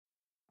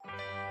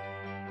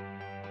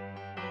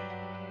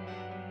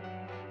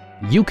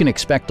You can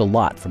expect a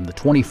lot from the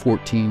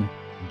 2014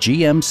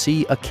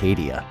 GMC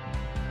Acadia.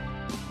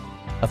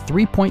 A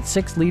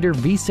 3.6-liter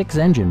V6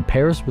 engine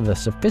pairs with a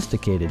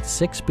sophisticated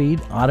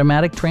 6-speed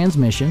automatic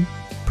transmission,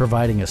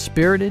 providing a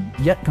spirited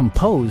yet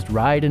composed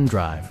ride and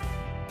drive.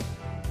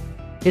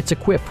 It's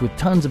equipped with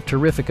tons of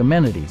terrific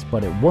amenities,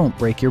 but it won't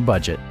break your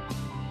budget,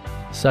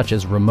 such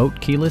as remote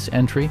keyless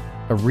entry,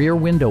 a rear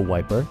window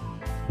wiper,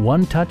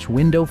 one-touch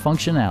window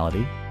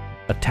functionality,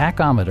 a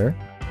tachometer,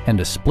 and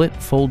a split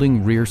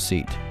folding rear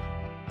seat.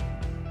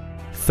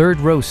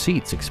 Third-row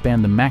seats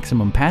expand the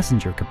maximum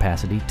passenger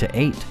capacity to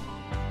 8.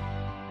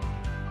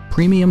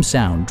 Premium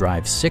sound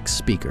drives 6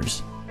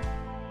 speakers,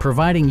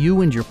 providing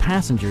you and your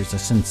passengers a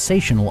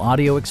sensational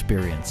audio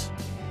experience.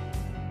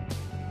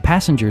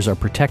 Passengers are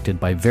protected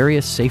by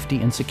various safety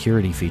and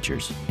security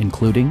features,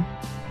 including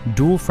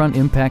dual front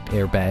impact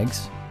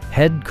airbags,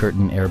 head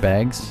curtain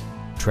airbags,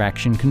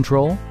 traction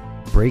control,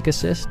 brake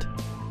assist,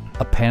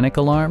 a panic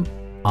alarm,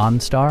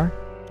 OnStar,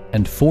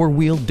 and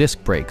 4-wheel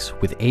disc brakes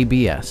with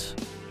ABS.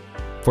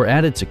 For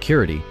added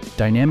security,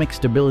 dynamic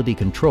stability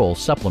control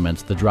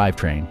supplements the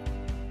drivetrain.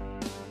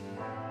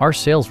 Our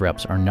sales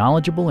reps are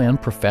knowledgeable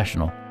and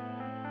professional.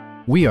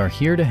 We are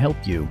here to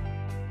help you.